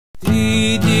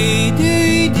Dee dee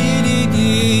dee dee dee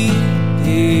dee.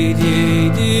 Dee dee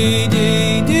dee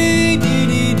dee dee dee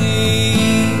dee dee.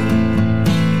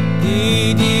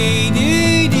 Dee dee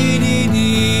dee dee dee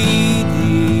dee.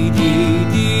 Dee dee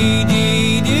dee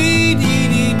dee dee dee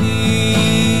dee dee.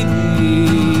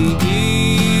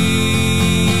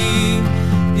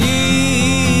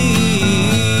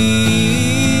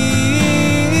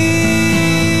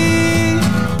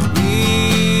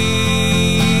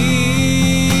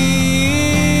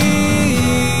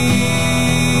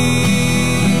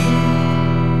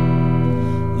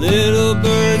 Little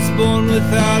birds born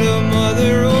without a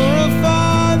mother or a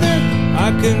father,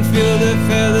 I can feel the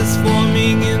feathers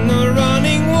forming in the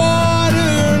running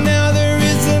water. Now there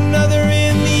is another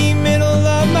in the middle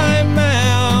of my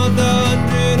mouth,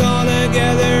 100 all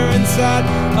together inside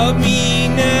of me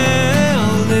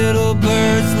now. Little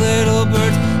birds,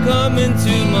 come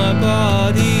into my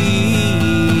body.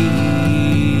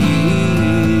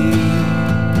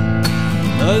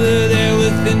 Mother, there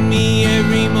within me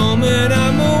every moment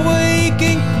I'm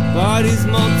awaking. Bodies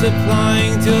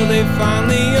multiplying till they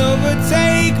finally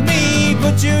overtake me.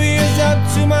 Put your ears up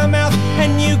to my mouth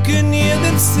and you can hear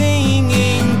them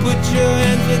singing. Put your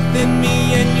hands within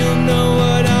me and you'll know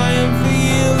what I am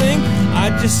feeling. I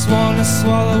just wanna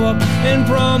swallow up and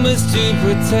promise to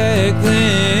protect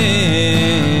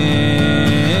them.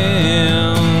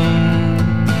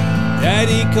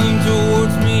 Daddy come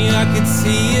towards me, I could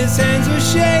see his hands were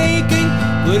shaking.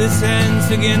 Put his hands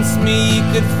against me, he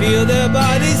could feel their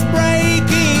bodies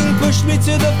breaking. Pushed me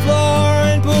to the floor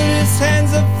and put his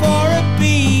hands up for a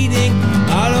beating.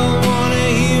 I don't wanna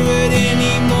hear it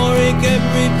anymore, it kept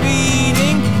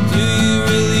repeating. Do you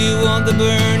really want the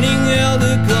burning hell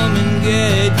to come and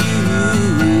get you?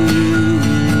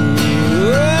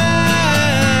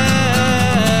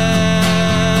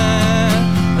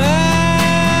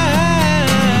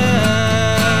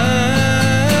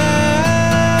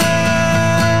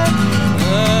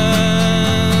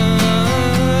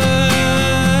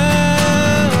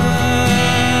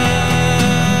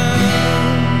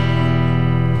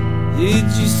 Did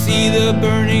you see the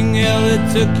burning hell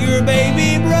that took your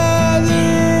baby brother?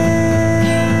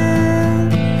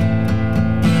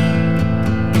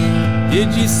 Did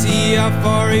you see how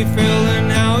far he fell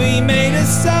and how he made us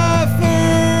suffer?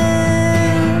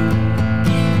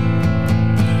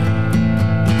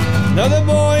 Another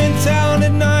boy in town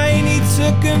at night, he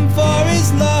took him for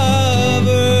his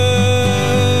lover.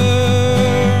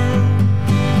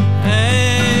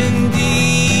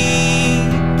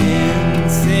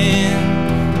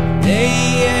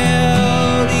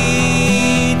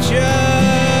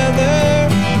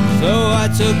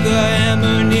 Took a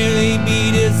hammer, nearly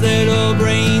beat his little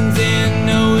brains in,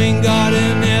 knowing God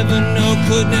in heaven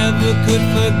never could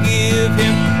forgive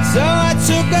him. So I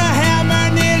took a hammer,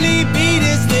 nearly beat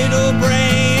his little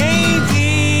brains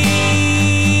in.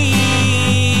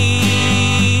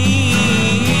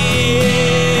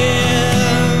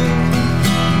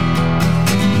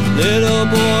 Little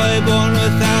boy born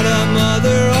without a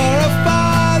mother or a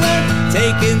father,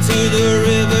 taken to the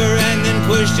river and then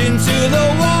pushed into the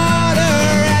water.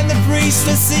 Priest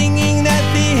was singing that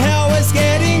the hell was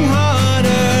getting harder.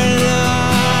 La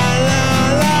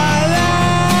la la la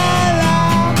la.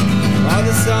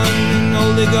 Father, Son, and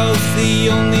Holy Ghost,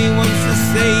 the only ones to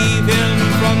save him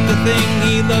from the thing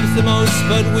he loves the most,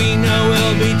 but we know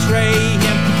will betray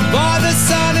him. Father,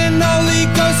 Son, and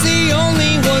Holy Ghost, the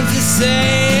only ones to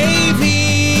save